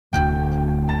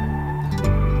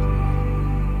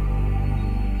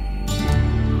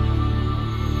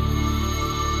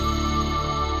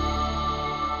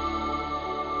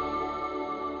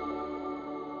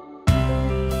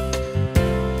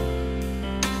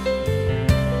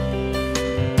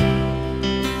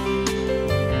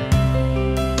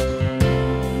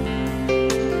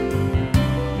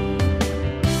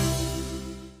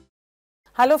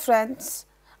Hello friends,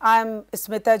 I am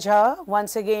Smita Jha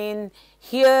once again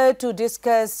here to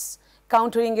discuss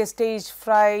countering stage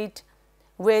fright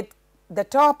with the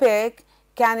topic,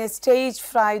 can stage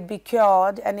fright be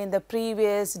cured? And in the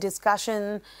previous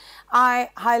discussion I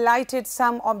highlighted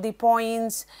some of the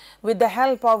points with the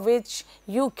help of which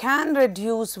you can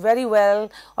reduce very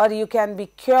well or you can be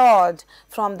cured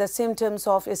from the symptoms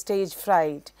of stage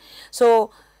fright.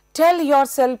 So tell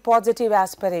yourself positive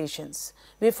aspirations.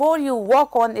 Before you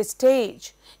walk on a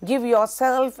stage, give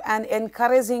yourself an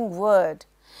encouraging word.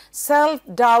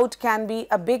 Self-doubt can be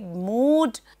a big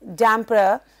mood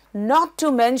damper, not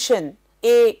to mention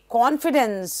a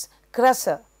confidence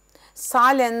crusher.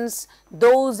 Silence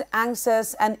those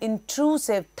anxious and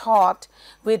intrusive thoughts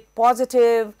with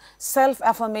positive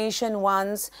self-affirmation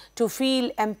ones to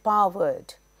feel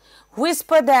empowered.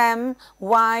 Whisper them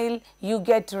while you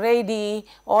get ready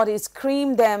or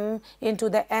scream them into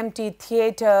the empty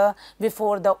theater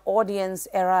before the audience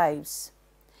arrives.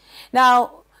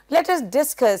 Now, let us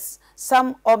discuss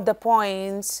some of the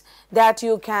points that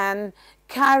you can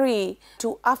carry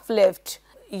to uplift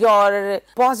your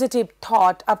positive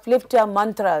thought, uplifter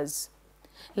mantras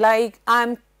like I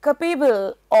am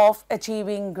capable of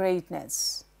achieving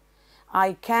greatness.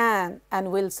 I can and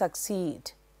will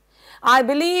succeed. I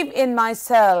believe in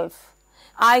myself.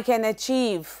 I can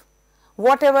achieve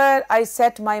whatever I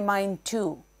set my mind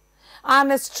to. I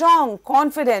am strong,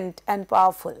 confident and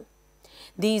powerful.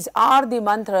 These are the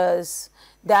mantras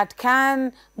that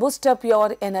can boost up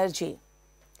your energy.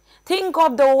 Think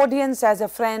of the audience as a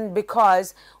friend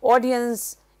because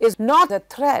audience is not a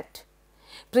threat.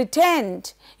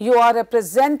 Pretend you are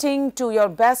representing to your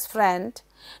best friend,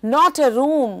 not a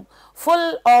room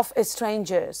full of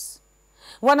strangers.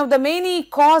 One of the many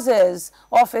causes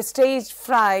of stage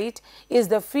fright is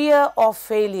the fear of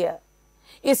failure.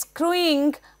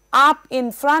 Screwing up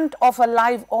in front of a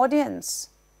live audience,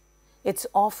 it's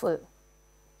awful.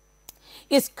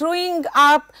 Screwing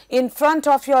up in front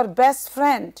of your best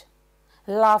friend,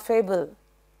 laughable.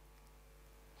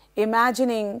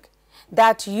 Imagining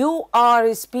that you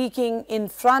are speaking in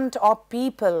front of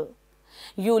people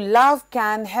you love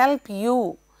can help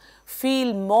you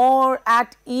feel more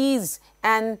at ease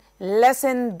and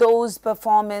lessen those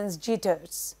performance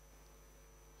jitters.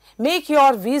 Make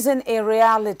your vision a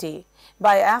reality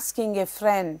by asking a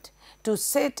friend to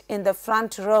sit in the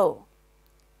front row.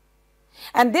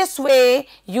 And this way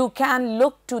you can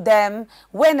look to them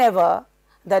whenever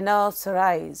the nerves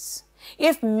rise.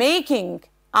 If making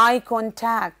eye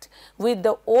contact with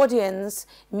the audience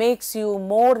makes you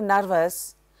more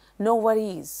nervous, no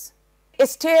worries.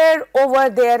 Stare over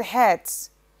their heads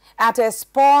at a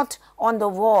spot on the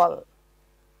wall.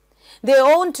 They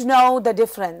won't know the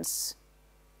difference.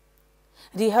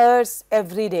 Rehearse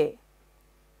every day.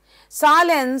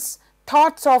 Silence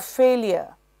thoughts of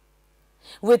failure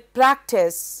with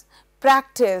practice,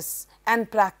 practice and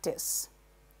practice.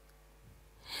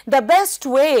 The best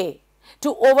way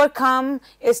to overcome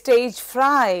stage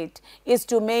fright is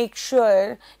to make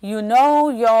sure you know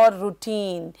your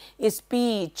routine,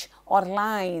 speech or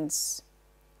lines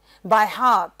by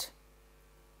heart.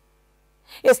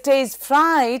 Stage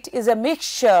fright is a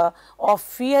mixture of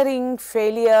fearing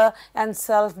failure and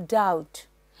self-doubt.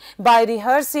 By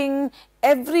rehearsing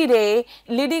every day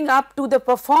leading up to the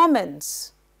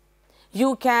performance,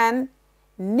 you can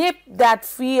nip that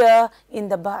fear in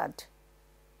the bud.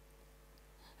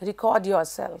 Record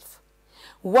yourself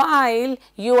while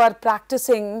you are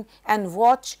practicing and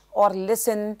watch or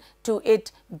listen to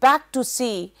it back to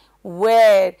see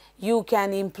where you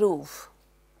can improve.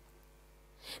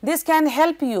 This can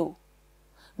help you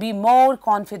be more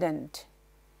confident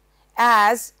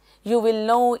as you will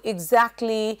know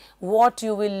exactly what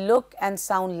you will look and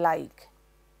sound like.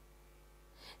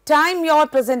 Time your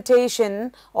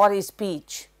presentation or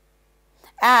speech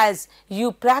as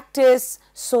you practice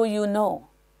so you know.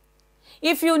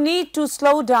 If you need to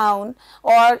slow down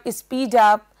or speed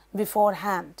up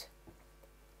beforehand.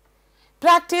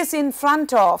 Practice in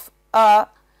front of a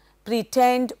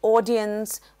pretend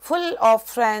audience full of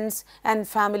friends and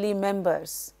family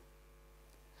members.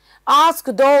 Ask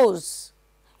those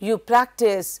you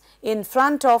practice in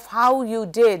front of how you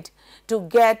did to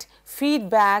get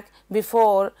feedback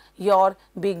before your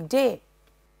big day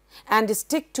and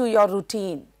stick to your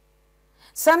routine.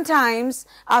 Sometimes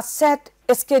a set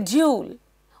schedule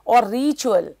or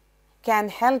ritual can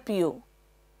help you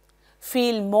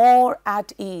feel more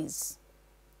at ease.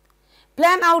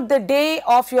 Plan out the day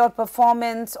of your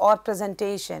performance or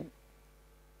presentation.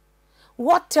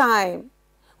 What time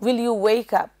will you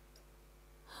wake up?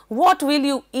 What will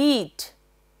you eat?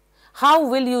 How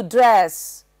will you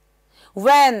dress?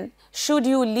 When should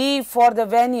you leave for the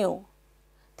venue,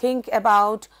 think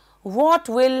about what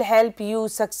will help you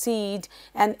succeed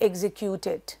and execute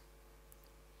it.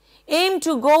 Aim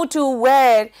to go to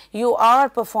where you are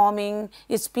performing,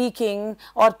 speaking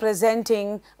or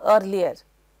presenting earlier.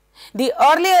 The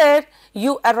earlier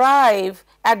you arrive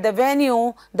at the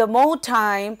venue, the more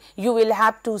time you will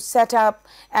have to set up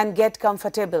and get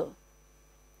comfortable.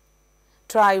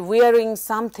 Try wearing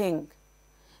something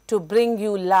to bring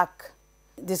you luck.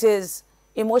 This is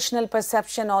emotional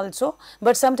perception also,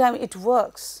 but sometimes it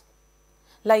works,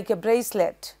 like a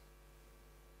bracelet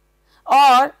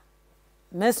or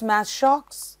mismatched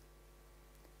socks.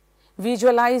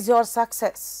 Visualize your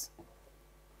success.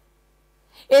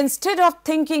 Instead of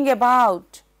thinking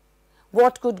about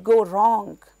what could go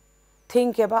wrong,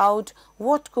 think about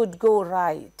what could go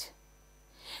right.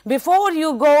 Before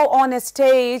you go on a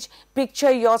stage,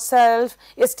 picture yourself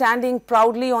standing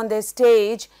proudly on the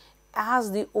stage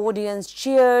as the audience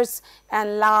cheers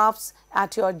and laughs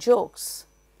at your jokes.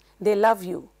 They love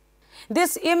you.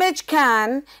 This image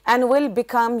can and will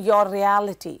become your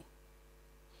reality.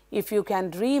 If you can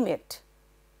dream it,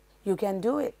 you can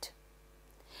do it.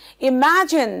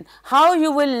 Imagine how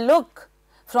you will look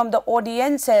from the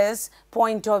audience's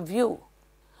point of view.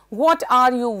 What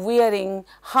are you wearing?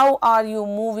 How are you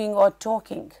moving or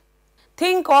talking?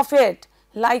 Think of it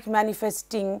like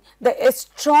manifesting. The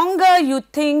stronger you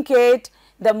think it,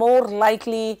 the more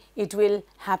likely it will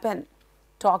happen.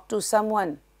 Talk to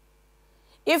someone.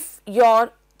 If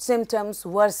your symptoms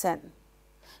worsen,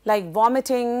 like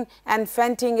vomiting and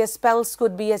fainting spells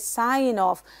could be a sign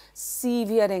of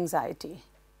severe anxiety.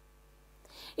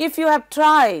 If you have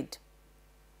tried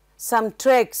some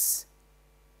tricks,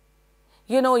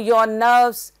 your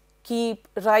nerves keep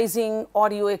rising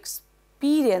or you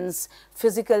experience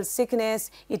physical sickness,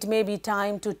 it may be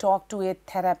time to talk to a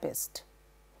therapist.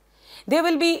 They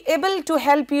will be able to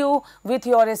help you with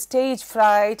your stage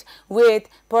fright with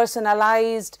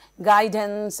personalized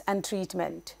guidance and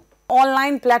treatment.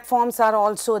 Online platforms are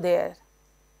also there,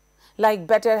 like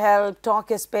BetterHelp,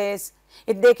 TalkSpace.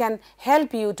 They can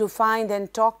help you to find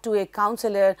and talk to a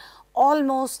counselor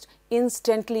almost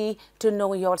instantly to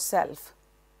know yourself.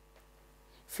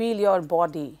 Feel your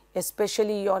body,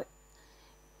 especially your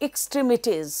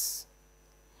extremities,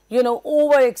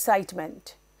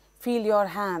 overexcitement. Feel your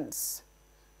hands,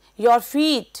 your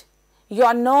feet,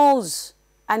 your nose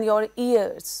and your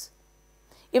ears,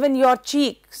 even your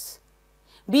cheeks.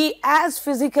 Be as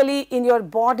physically in your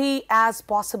body as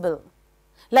possible.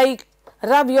 Like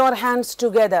rub your hands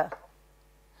together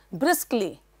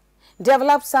briskly.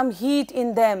 Develop some heat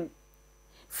in them.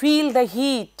 Feel the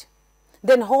heat.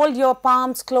 Then hold your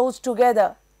palms close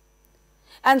together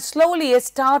and slowly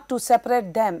start to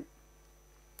separate them.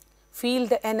 Feel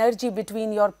the energy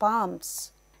between your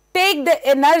palms. Take the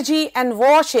energy and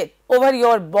wash it over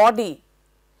your body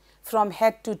from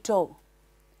head to toe.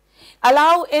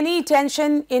 Allow any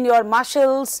tension in your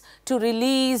muscles to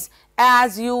release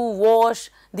as you wash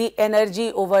the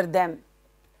energy over them.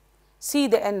 See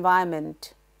the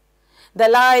environment, the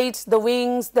lights, the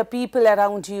wings, the people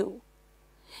around you,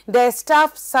 the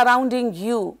stuff surrounding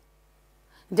you,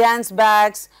 dance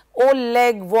bags, old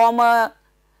leg warmer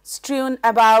strewn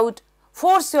about.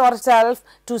 Force yourself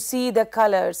to see the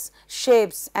colors,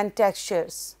 shapes and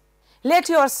textures. Let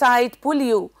your sight pull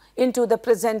you into the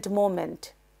present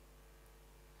moment.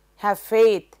 Have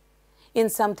faith in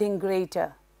something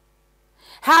greater.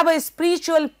 Have a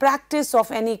spiritual practice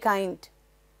of any kind.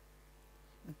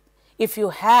 If you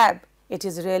have, it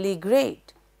is really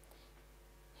great.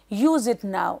 Use it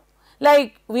now.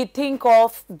 Like we think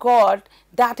of God,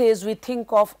 that is, we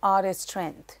think of our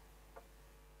strength.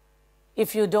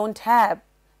 If you don't have,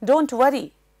 don't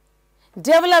worry.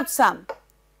 Develop some.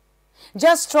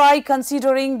 Just try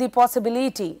considering the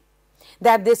possibility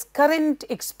that this current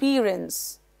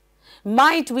experience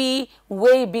might be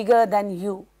way bigger than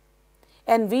you.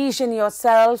 Envision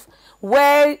yourself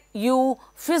where you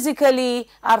physically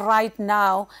are right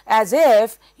now, as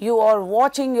if you are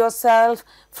watching yourself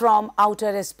from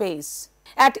outer space.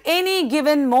 At any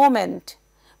given moment,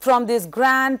 from this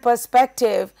grand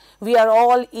perspective, we are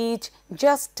all each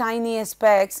just tiny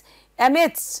specks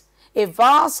amidst a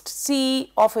vast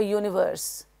sea of a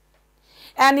universe.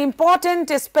 An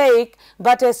important speck,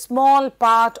 but a small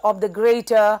part of the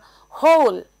greater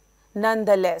whole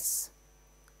nonetheless.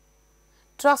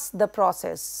 Trust the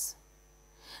process.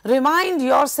 Remind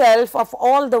yourself of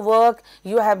all the work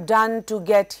you have done to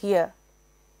get here.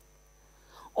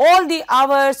 All the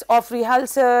hours of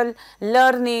rehearsal,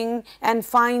 learning and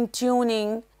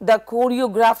fine-tuning the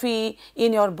choreography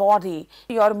in your body,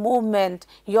 your movement,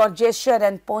 your gesture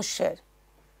and posture.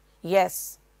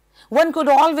 Yes, One could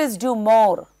always do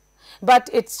more, but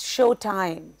it's show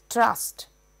time. Trust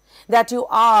that you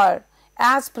are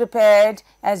as prepared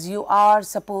as you are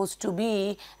supposed to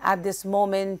be at this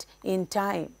moment in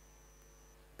time.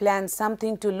 Plan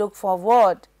something to look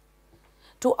forward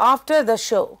to after the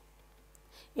show.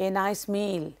 A nice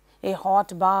meal, a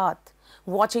hot bath,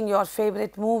 watching your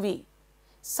favorite movie,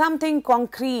 something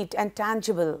concrete and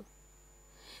tangible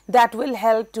that will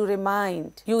help to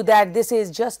remind you that this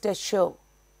is just a show,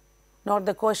 not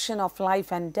the question of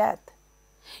life and death.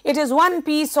 It is one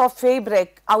piece of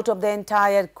fabric out of the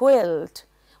entire quilt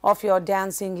of your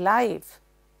dancing life.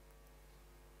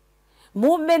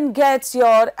 Movement gets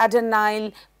your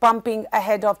adrenaline pumping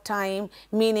ahead of time,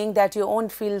 meaning that you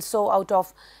won't feel so out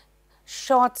of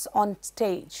sorts on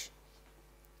stage.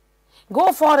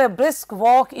 Go for a brisk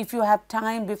walk if you have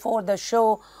time before the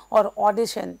show or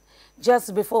audition.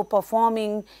 Just before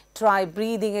performing, try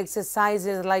breathing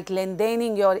exercises like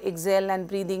lengthening your exhale and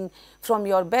breathing from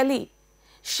your belly.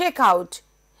 Shake out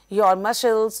your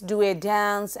muscles, do a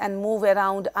dance and move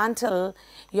around until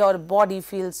your body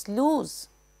feels loose.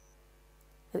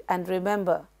 And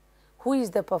remember, who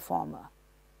is the performer?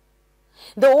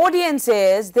 The audience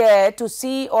is there to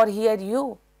see or hear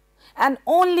you, and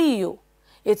only you.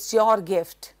 It's your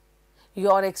gift,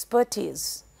 your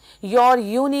expertise, your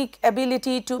unique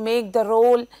ability to make the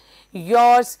role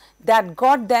yours that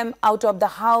got them out of the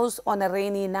house on a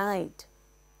rainy night.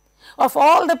 Of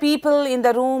all the people in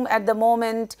the room at the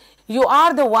moment, you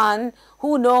are the one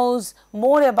who knows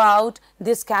more about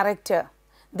this character,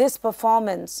 this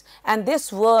performance, and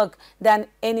this work than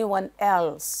anyone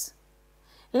else.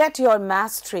 Let your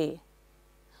mastery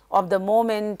of the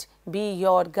moment be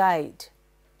your guide.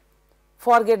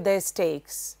 Forget the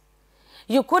stakes.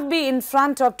 You could be in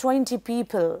front of 20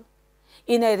 people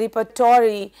in a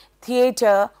repertory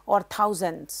theater or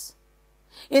thousands,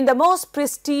 in the most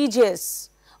prestigious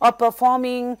of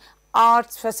performing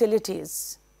arts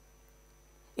facilities.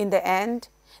 In the end,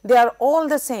 they are all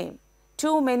the same.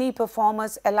 Too many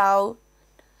performers allow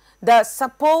the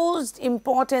supposed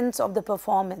importance of the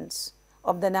performance,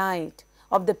 of the night,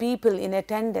 of the people in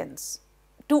attendance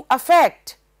to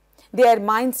affect their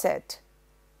mindset.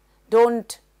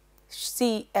 Don't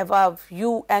see above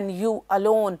you, and you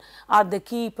alone are the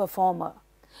key performer.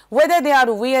 Whether they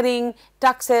are wearing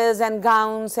tuxes and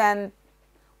gowns and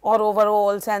or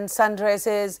overalls and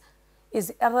sundresses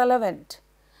is irrelevant.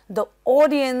 The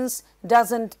audience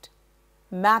doesn't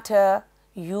matter,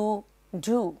 you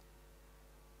do.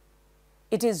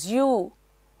 It is you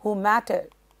who matter.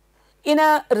 In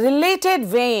a related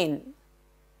vein,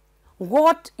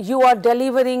 what you are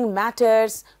delivering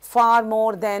matters far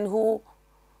more than who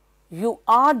you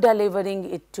are delivering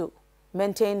it to.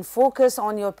 Maintain focus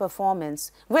on your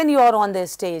performance when you are on the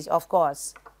stage, of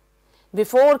course.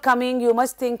 Before coming, you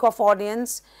must think of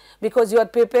audience because you are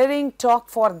preparing talk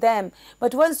for them.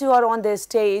 But once you are on the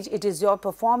stage, it is your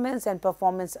performance and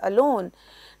performance alone,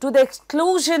 to the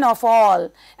exclusion of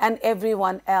all and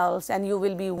everyone else, and you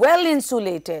will be well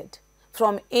insulated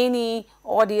from any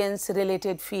audience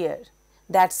related fear.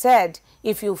 That said,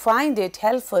 if you find it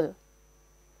helpful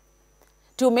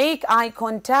to make eye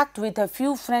contact with a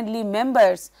few friendly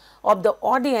members of the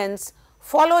audience,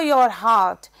 follow your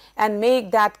heart and make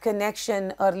that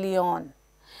connection early on.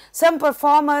 Some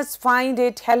performers find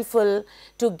it helpful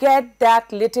to get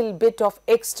that little bit of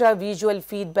extra visual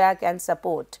feedback and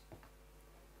support.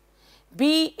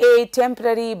 Be a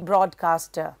temporary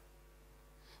broadcaster.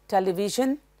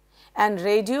 Television and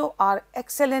radio are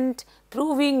excellent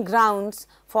proving grounds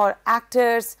for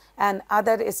actors and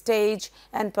other stage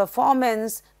and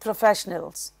performance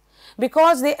professionals,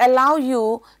 because they allow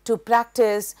you to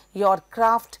practice your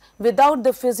craft without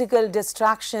the physical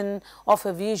distraction of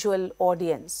a visual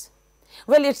audience.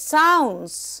 Well, it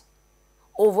sounds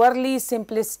overly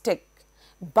simplistic,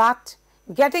 but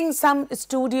getting some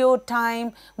studio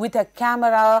time with a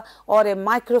camera or a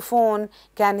microphone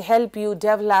can help you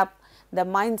develop the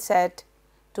mindset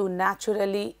to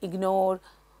naturally ignore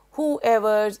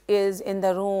whoever is in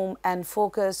the room and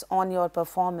focus on your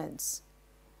performance.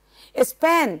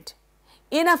 Spend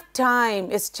enough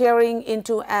time staring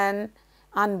into an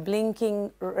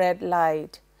unblinking red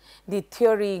light. The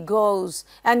theory goes,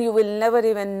 and you will never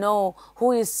even know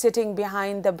who is sitting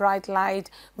behind the bright light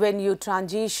when you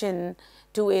transition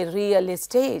to a real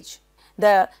stage.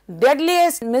 The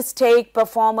deadliest mistake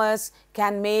performers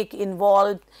can make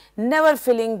involve never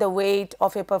feeling the weight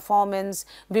of a performance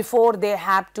before they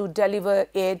have to deliver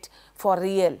it for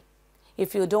real.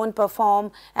 If you don't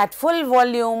perform at full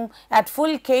volume, at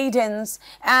full cadence,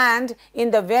 and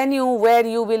in the venue where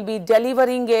you will be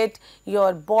delivering it,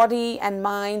 your body and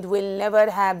mind will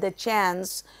never have the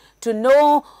chance to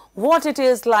know what it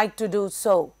is like to do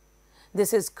so.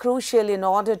 This is crucial in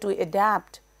order to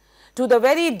adapt to the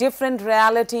very different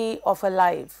reality of a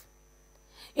life.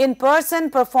 In-person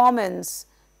performance,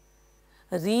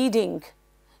 reading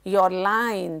your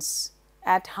lines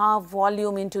at half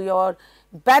volume into your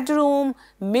bedroom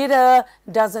mirror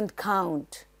doesn't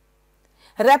count.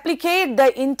 Replicate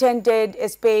the intended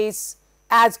space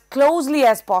as closely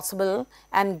as possible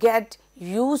and get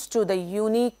used to the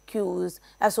unique cues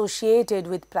associated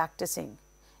with practicing,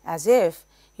 as if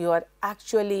you are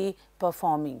actually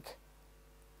performing.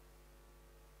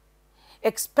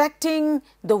 Expecting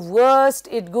the worst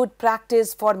is good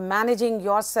practice for managing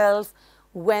yourself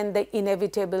when the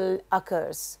inevitable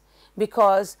occurs,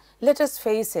 because let us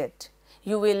face it,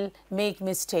 you will make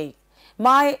mistakes.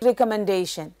 My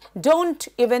recommendation, don't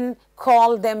even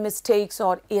call them mistakes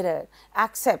or error.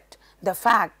 Accept the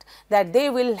fact that they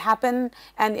will happen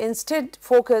and instead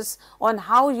focus on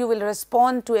how you will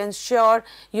respond to ensure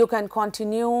you can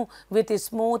continue with a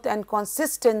smooth and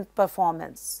consistent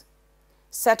performance.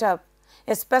 Set up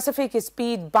a specific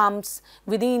speed bumps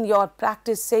within your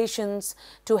practice sessions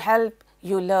to help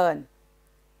you learn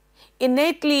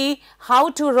innately how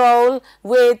to roll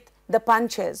with the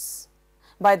punches.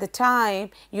 By the time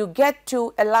you get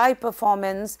to a live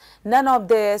performance, none of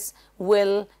this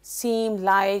will seem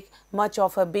like much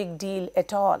of a big deal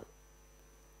at all.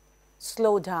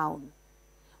 Slow down.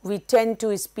 We tend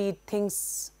to speed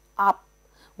things up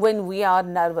when we are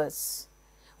nervous,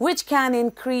 which can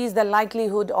increase the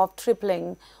likelihood of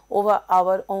tripping over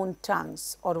our own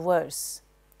tongues or worse.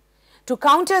 To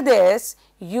counter this,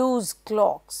 use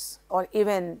clocks or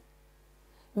even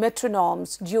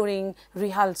metronomes during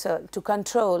rehearsal to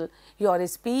control your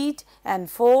speed and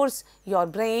force your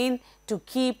brain to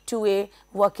keep to a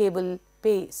workable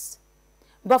pace.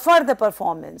 Buffer the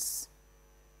performance.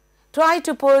 Try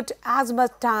to put as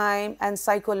much time and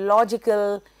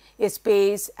psychological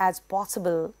space as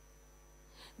possible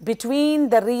between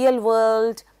the real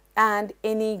world and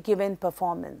any given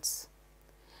performance.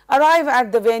 Arrive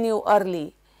at the venue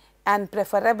early and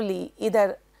preferably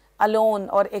either alone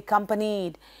or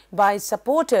accompanied by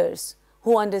supporters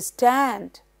who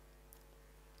understand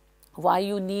why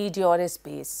you need your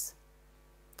space.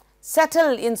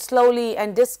 Settle in slowly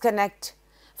and disconnect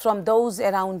from those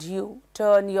around you.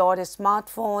 Turn your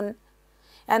smartphone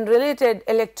and related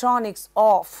electronics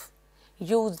off.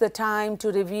 Use the time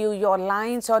to review your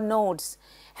lines or notes.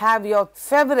 Have your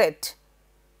favorite,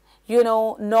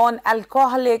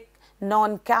 non-alcoholic,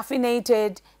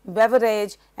 non-caffeinated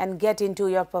beverage and get into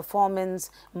your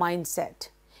performance mindset.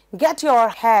 Get your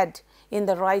head in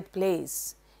the right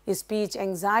place. Speech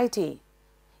anxiety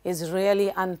is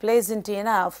really unpleasant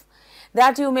enough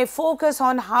that you may focus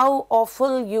on how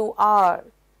awful you are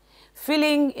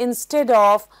feeling instead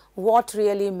of what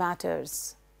really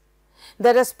matters.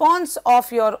 The response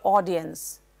of your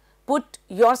audience. Put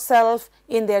yourself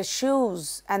in their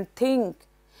shoes and think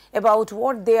about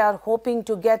what they are hoping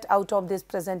to get out of this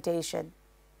presentation.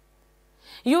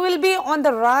 You will be on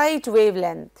the right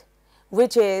wavelength,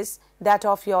 which is that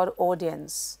of your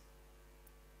audience.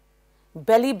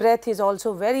 Belly breath is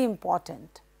also very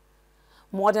important.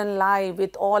 Modern life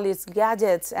with all its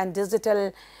gadgets and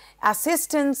digital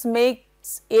assistance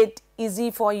makes it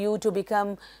easy for you to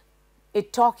become a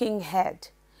talking head,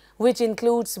 which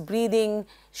includes breathing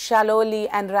shallowly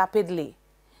and rapidly.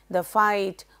 The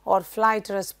fight or flight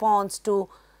response to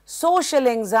social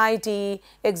anxiety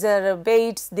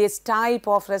exacerbates this type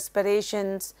of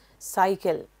respirations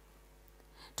cycle.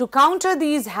 To counter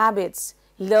these habits,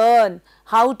 learn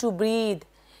how to breathe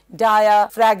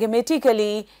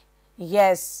diaphragmatically.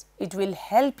 Yes, it will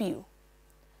help you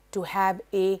to have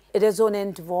a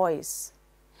resonant voice,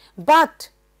 but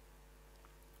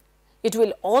it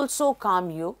will also calm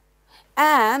you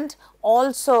and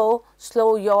also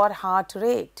slow your heart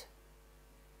rate.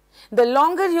 The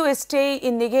longer you stay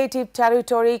in negative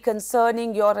territory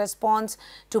concerning your response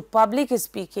to public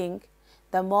speaking,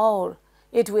 the more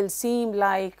it will seem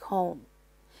like home.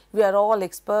 We are all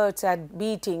experts at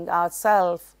beating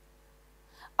ourselves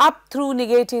up through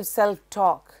negative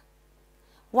self-talk.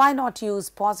 Why not use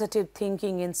positive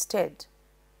thinking instead?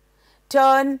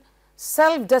 Turn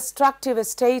self-destructive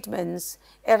statements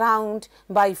around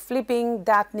by flipping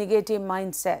that negative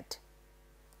mindset.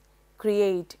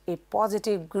 Create a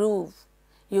positive groove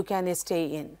you can stay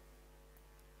in.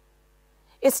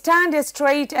 Stand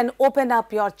straight and open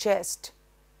up your chest.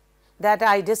 That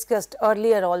I discussed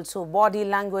earlier also, body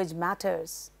language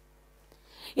matters.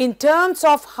 In terms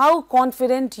of how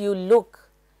confident you look,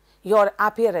 your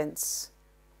appearance.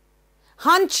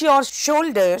 Hunch your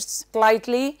shoulders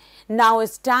slightly, Now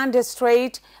stand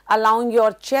straight, allowing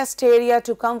your chest area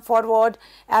to come forward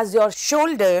as your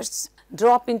shoulders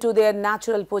drop into their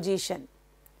natural position.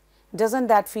 Doesn't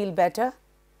that feel better?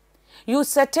 You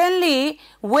certainly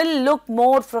will look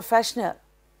more professional.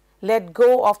 Let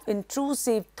go of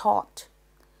intrusive thought.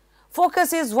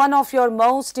 Focus is one of your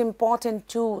most important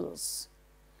tools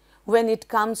when it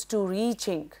comes to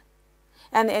reaching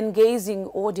an engaging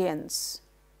audience.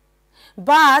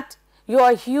 But you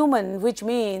are human, which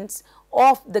means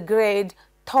off the grid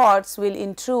thoughts will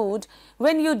intrude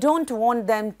when you don't want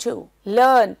them to.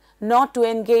 Learn not to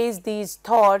engage these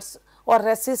thoughts or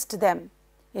resist them.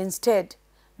 Instead,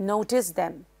 notice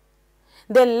them.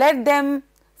 Then let them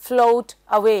float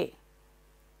away.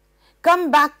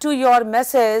 Come back to your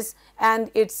message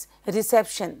and its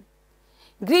reception.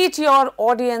 Greet your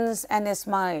audience and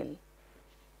smile.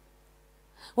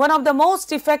 One of the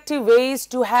most effective ways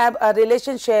to have a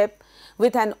relationship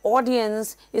with an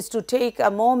audience is to take a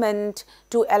moment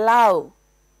to allow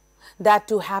that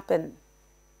to happen.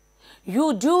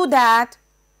 You do that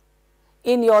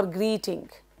in your greeting,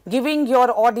 giving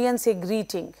your audience a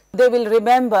greeting. They will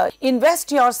remember.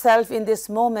 Invest yourself in this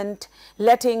moment,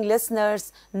 letting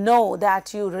listeners know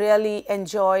that you really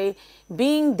enjoy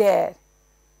being there.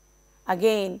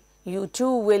 Again, you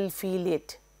too will feel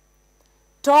it.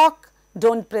 Talk,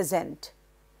 don't present.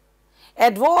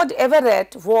 Edward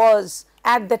Everett was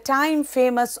at the time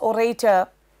famous orator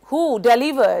who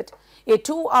delivered a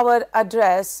 2-hour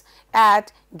address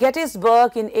at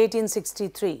Gettysburg in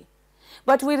 1863.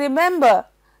 But we remember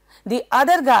the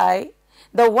other guy,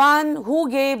 the one who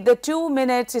gave the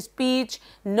 2-minute speech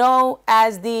known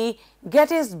as the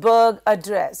Gettysburg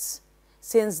Address.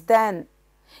 Since then,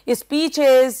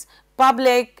 speeches,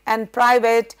 public and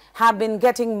private, have been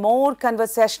getting more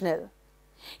conversational.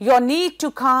 Your need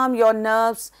to calm your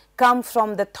nerves comes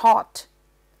from the thought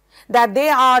that they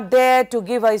are there to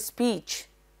give a speech,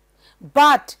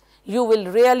 but you will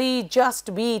really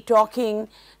just be talking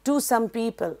to some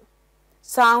people.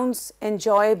 Sounds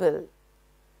enjoyable,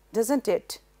 doesn't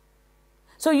it?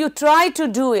 So you try to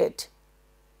do it,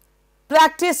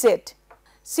 practice it.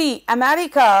 See,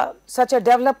 America, such a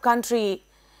developed country,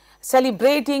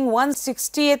 celebrating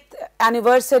 160th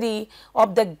anniversary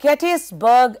of the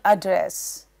Gettysburg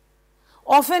Address,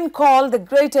 often called the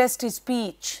greatest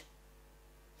speech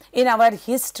in our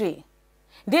history.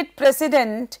 Did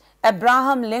President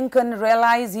Abraham Lincoln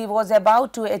realize he was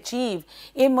about to achieve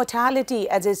immortality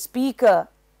as a speaker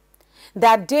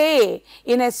that day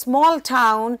in a small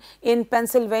town in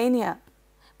Pennsylvania?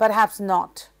 Perhaps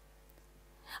not.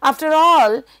 After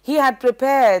all, he had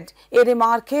prepared a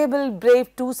remarkable,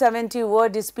 brave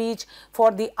 270-word speech for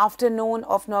the afternoon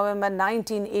of November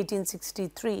 19,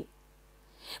 1863.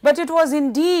 But it was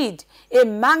indeed a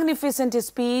magnificent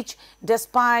speech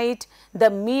despite the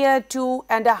mere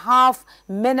 2.5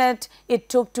 minutes it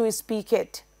took to speak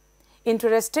it.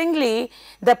 Interestingly,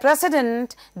 the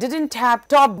president didn't have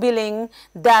top billing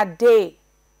that day.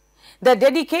 The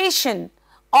dedication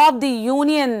of the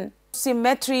Union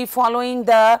cemetery following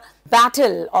the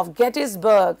Battle of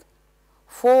Gettysburg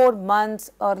 4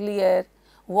 months earlier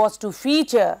was to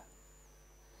feature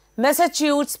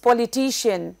Massachusetts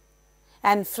politician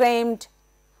and famed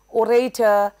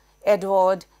orator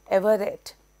Edward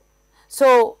Everett.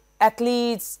 So,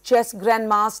 athletes, chess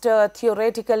grandmaster,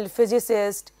 theoretical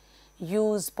physicists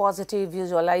use positive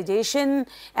visualization,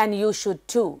 and you should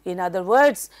too. In other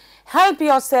words, help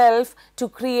yourself to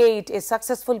create a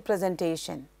successful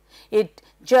presentation. It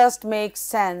just makes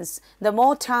sense. The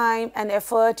more time and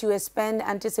effort you spend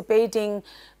anticipating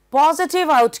positive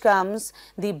outcomes,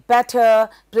 the better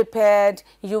prepared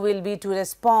you will be to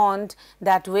respond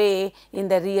that way in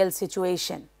the real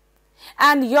situation.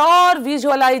 And your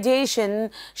visualization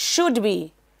should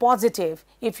be positive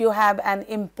if you have an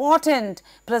important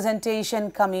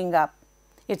presentation coming up.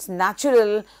 It's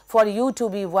natural for you to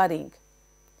be worrying.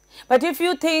 But if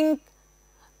you think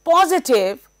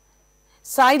positive,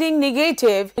 siding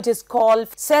negative, it is called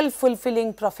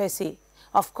self-fulfilling prophecy.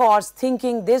 Of course,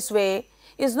 thinking this way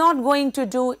is not going to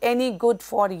do any good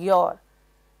for your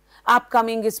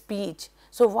upcoming speech.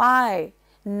 So why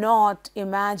not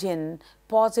imagine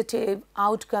positive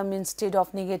outcome instead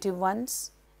of negative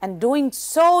ones? And doing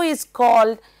so is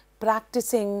called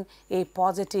practicing a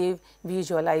positive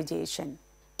visualization.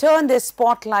 Turn the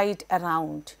spotlight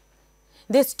around.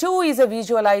 This too is a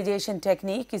visualization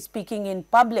technique. Speaking in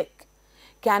public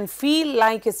can feel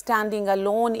like standing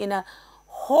alone in a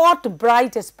hot,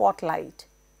 bright spotlight.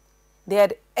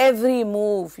 There, every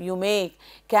move you make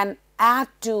can add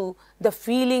to the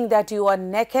feeling that you are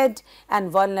naked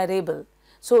and vulnerable.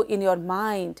 So, in your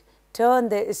mind, turn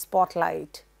the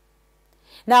spotlight.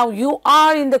 Now you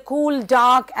are in the cool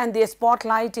dark and the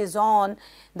spotlight is on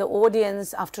the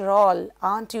audience. After all,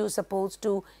 aren't you supposed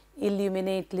to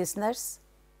illuminate listeners?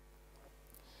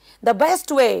 The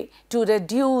best way to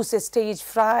reduce stage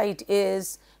fright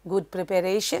is good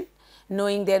preparation.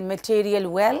 Knowing their material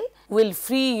well will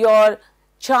free your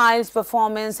child's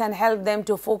performance and help them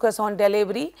to focus on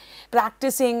delivery.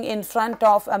 Practicing in front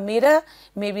of a mirror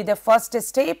may be the first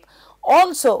step.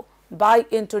 Also, by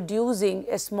introducing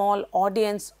a small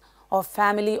audience of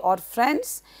family or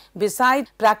friends, besides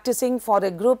practicing for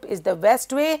a group is the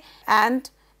best way, and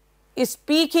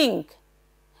speaking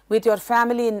with your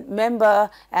family member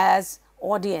as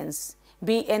audience.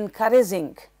 Be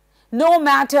encouraging, no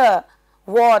matter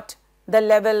what the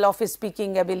level of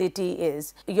speaking ability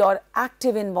is. Your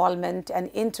active involvement and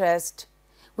interest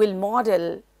will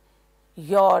model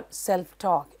your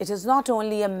self-talk. It is not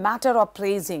only a matter of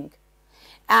praising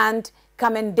and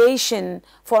commendation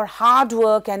for hard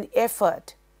work and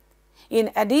effort.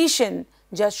 In addition,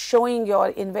 just showing your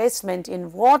investment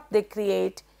in what they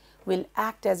create will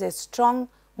act as a strong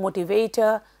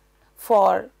motivator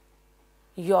for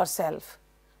yourself.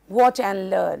 Watch and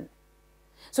learn.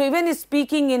 So even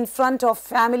speaking in front of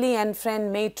family and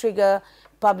friend may trigger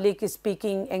public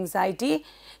speaking anxiety.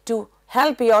 To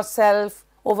help yourself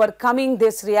overcoming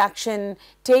this reaction,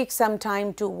 take some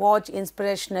time to watch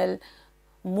inspirational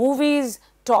movies,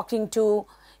 talking to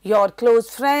your close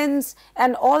friends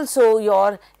and also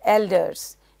your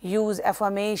elders. Use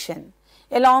affirmation.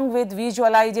 Along with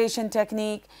visualization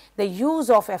technique, the use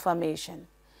of affirmation.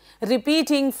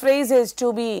 Repeating phrases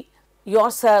to be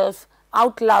yourself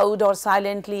out loud or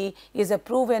silently is a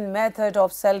proven method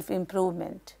of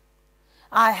self-improvement.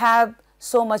 I have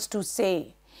so much to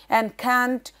say and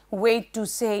can't wait to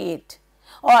say it,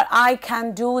 or I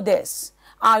can do this,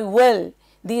 I will.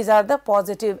 These are the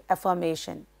positive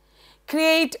affirmation.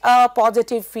 Create a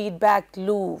positive feedback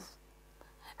loop,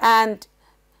 and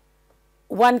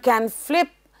one can flip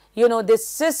this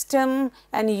system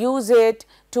and use it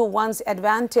to one's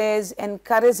advantage,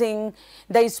 encouraging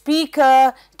the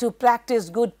speaker to practice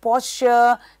good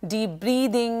posture, deep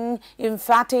breathing,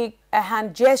 emphatic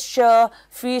hand gesture,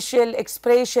 facial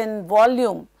expression,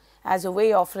 volume as a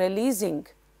way of releasing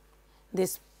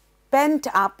this pent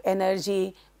up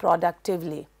energy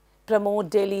productively. Promote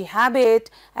daily habit.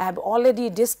 I have already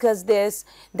discussed this,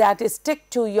 that is, stick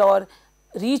to your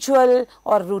ritual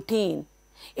or routine.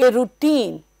 A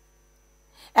routine.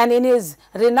 And in his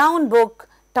renowned book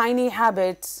Tiny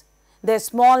Habits, the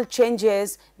small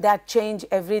changes that change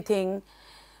everything,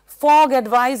 Fogg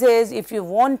advises if you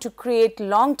want to create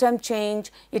long-term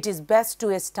change, it is best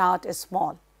to start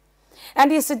small.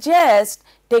 And he suggests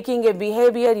taking a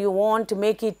behavior you want to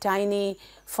make it tiny,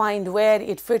 find where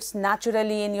it fits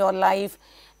naturally in your life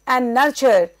and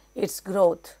nurture its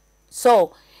growth.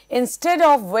 So, instead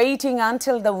of waiting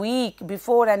until the week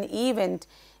before an event,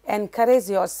 encourage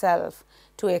yourself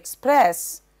to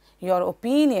express your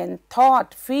opinion,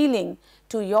 thought, feeling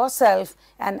to yourself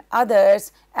and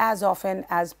others as often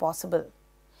as possible.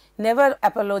 Never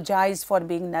apologize for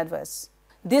being nervous.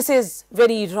 This is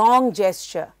very wrong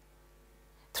gesture.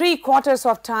 3/4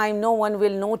 of time no one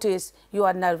will notice you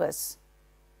are nervous.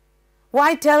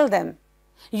 Why tell them?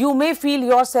 You may feel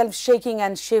yourself shaking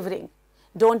and shivering.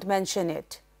 Don't mention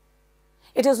it.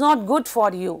 It is not good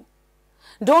for you.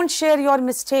 Don't share your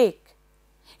mistake.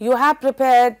 You have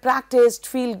prepared, practiced,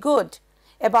 feel good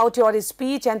about your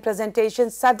speech and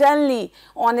presentation. Suddenly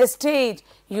on a stage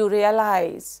you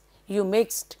realize you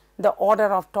mixed the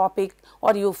order of topic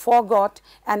or you forgot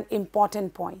an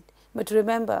important point. But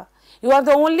remember, you are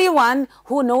the only one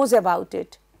who knows about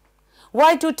it.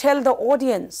 Why to tell the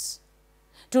audience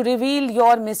to reveal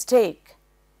your mistake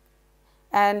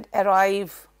and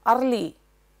arrive early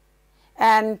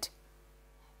and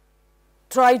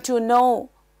try to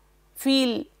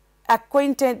feel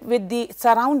acquainted with the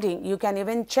surrounding. You can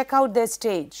even check out the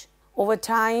stage. Over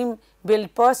time,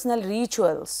 build personal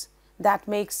rituals that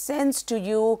make sense to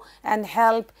you and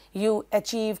help you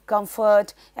achieve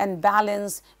comfort and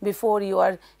balance before you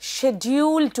are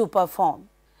scheduled to perform.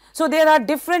 So, there are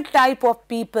different type of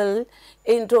people,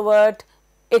 introvert,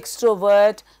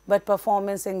 extrovert, but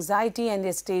performance anxiety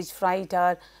and stage fright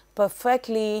are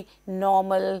perfectly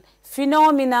normal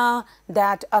phenomena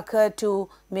that occur to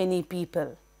many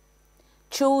people.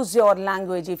 Choose your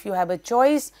language. If you have a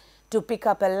choice to pick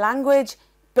up a language,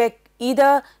 pick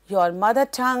either your mother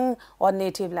tongue or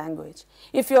native language.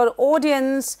 If your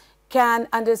audience can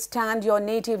understand your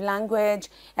native language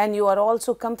and you are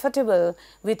also comfortable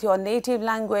with your native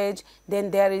language,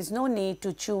 then there is no need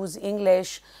to choose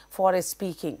English for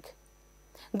speaking.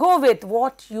 Go with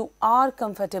what you are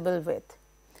comfortable with.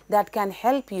 that can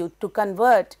help you to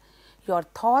convert your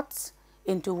thoughts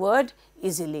into word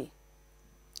easily.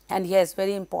 And yes,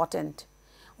 very important,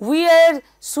 wear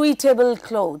suitable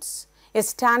clothes.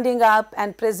 Standing up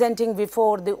and presenting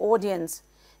before the audience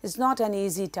is not an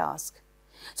easy task.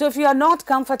 So if you are not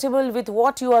comfortable with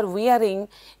what you are wearing,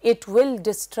 it will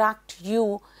distract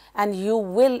you and you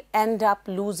will end up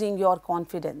losing your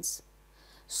confidence.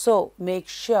 So make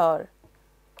sure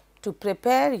to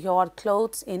prepare your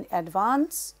clothes in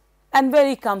advance and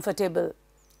very comfortable.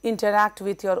 Interact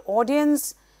with your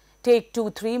audience. Take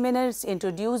 2-3 minutes,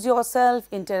 introduce yourself,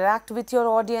 interact with your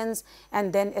audience,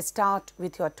 and then start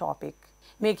with your topic.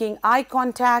 Making eye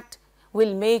contact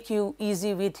will make you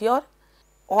easy with your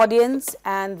audience.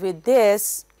 And with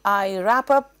this, I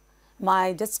wrap up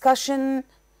my discussion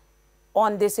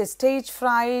on this stage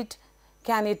fright.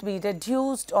 Can it be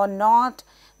reduced or not?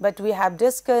 But we have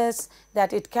discussed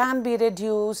that it can be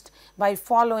reduced by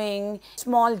following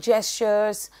small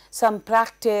gestures, some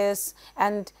practice,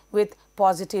 and with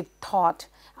positive thought.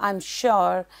 I am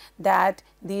sure that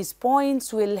these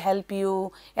points will help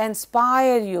you,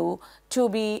 inspire you to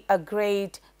be a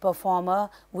great performer.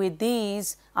 With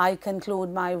these, I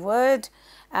conclude my word,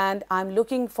 and I am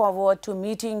looking forward to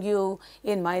meeting you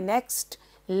in my next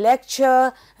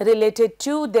lecture related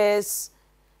to this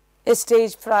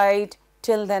stage fright.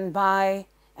 Till then, bye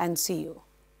and see you.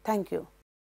 Thank you.